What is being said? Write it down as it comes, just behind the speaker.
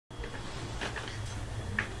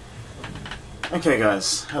Okay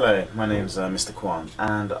guys, hello, my name's Mr. Kwan,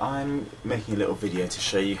 and I'm making a little video to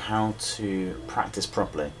show you how to practice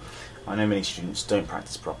properly. I know many students don't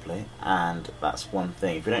practice properly, and that's one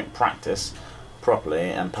thing. If you don't practice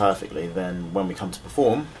properly and perfectly, then when we come to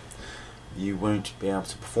perform, you won't be able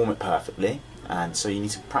to perform it perfectly, and so you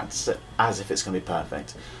need to practice it as if it's going to be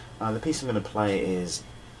perfect. The piece I'm going to play is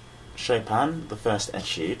Chopin, the first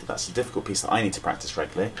Etude. That's a difficult piece that I need to practice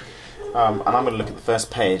regularly. And I'm going to look at the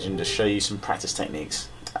first page and just show you some practice techniques.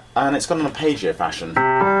 And it's got an arpeggio fashion,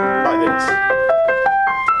 like this.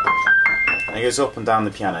 And it goes up and down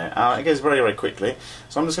the piano. It goes very, very quickly.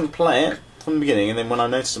 So I'm just going to play it from the beginning, and then when I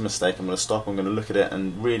notice a mistake, I'm going to stop, I'm going to look at it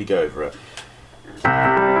and really go over it.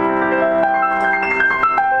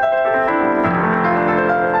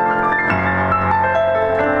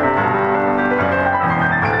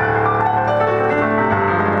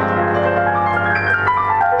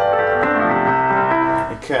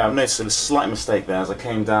 Okay, I've noticed a slight mistake there as I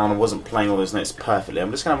came down and wasn't playing all those notes perfectly.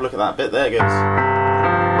 I'm just going to have a look at that bit. There it goes.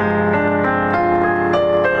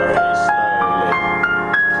 Very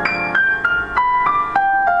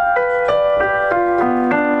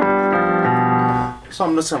slowly. So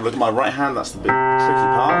I'm just going to look at my right hand, that's the big tricky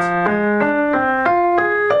part.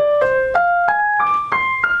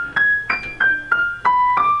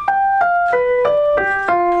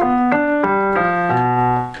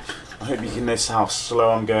 Notice how slow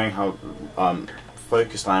I'm going, how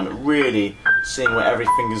focused I am, really seeing where every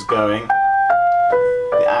finger's going,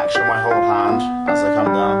 the action of my whole hand as I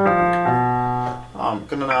come down. I'm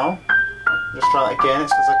gonna now just try that again.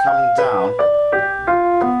 It's as I come down.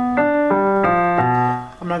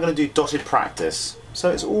 I'm now going to do dotted practice,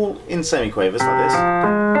 so it's all in semiquavers like this.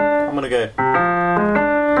 I'm gonna go.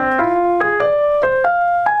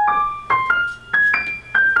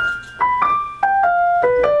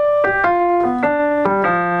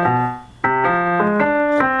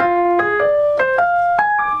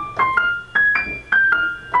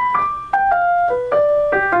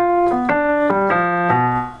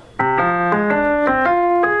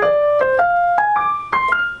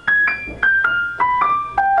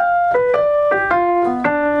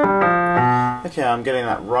 Okay, I'm getting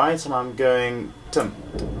that right, and I'm going dum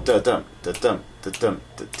da dum da dum da dum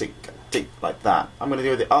da tick tick like that. I'm going to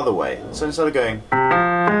do it the other way. So instead of going,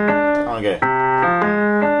 I'm going to go.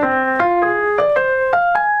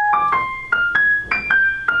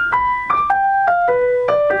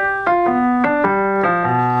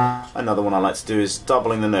 Another one I like to do is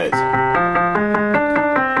doubling the notes.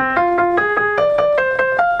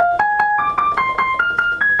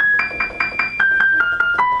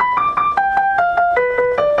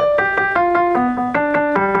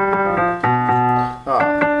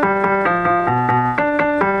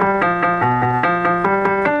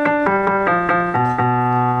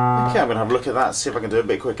 Okay, I'm going to have a look at that, see if I can do it a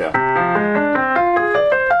bit quicker.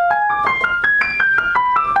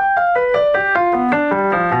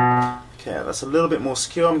 Okay, that's a little bit more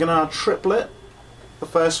skew. I'm going to triplet the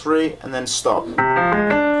first three and then stop.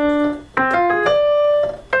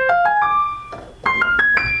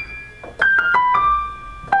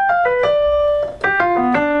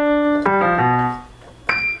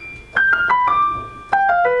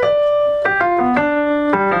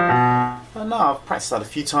 Now I've practiced that a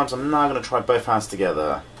few times. I'm now going to try both hands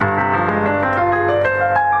together.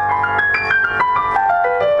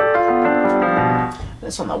 And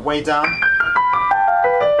it's on that way down.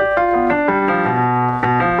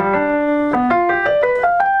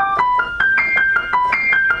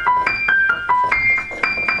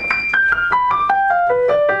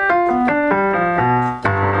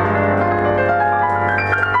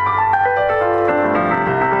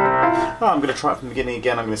 I'm going to try it from the beginning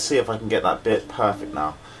again. I'm going to see if I can get that bit perfect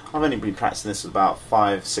now. I've only been practicing this for about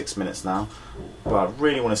 5-6 minutes now, but I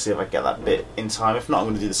really want to see if I can get that bit in time. If not, I'm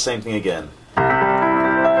going to do the same thing again.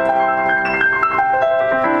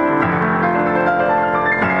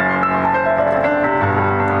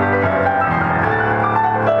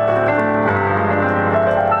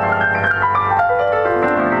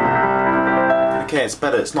 Okay, it's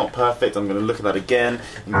better. It's not perfect. I'm going to look at that again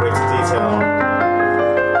in greater detail.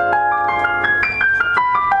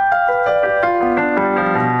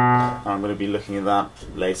 I'm going to be looking at that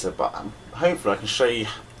later, but hopefully I can show you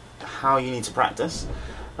how you need to practice,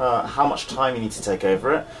 how much time you need to take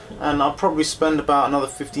over it, and I'll probably spend about another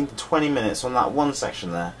 15 to 20 minutes on that one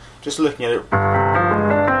section there, just looking at it.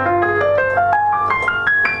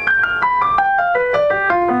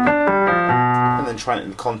 And then trying it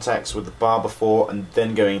in context with the bar before and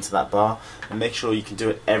then going into that bar, and make sure you can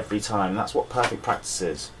do it every time. That's what perfect practice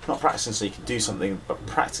is. Not practicing so you can do something, but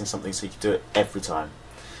practicing something so you can do it every time.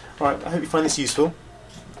 Alright, I hope you find this useful.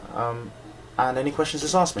 And any questions,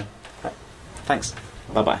 just ask me. Right. Thanks.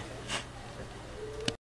 Bye bye.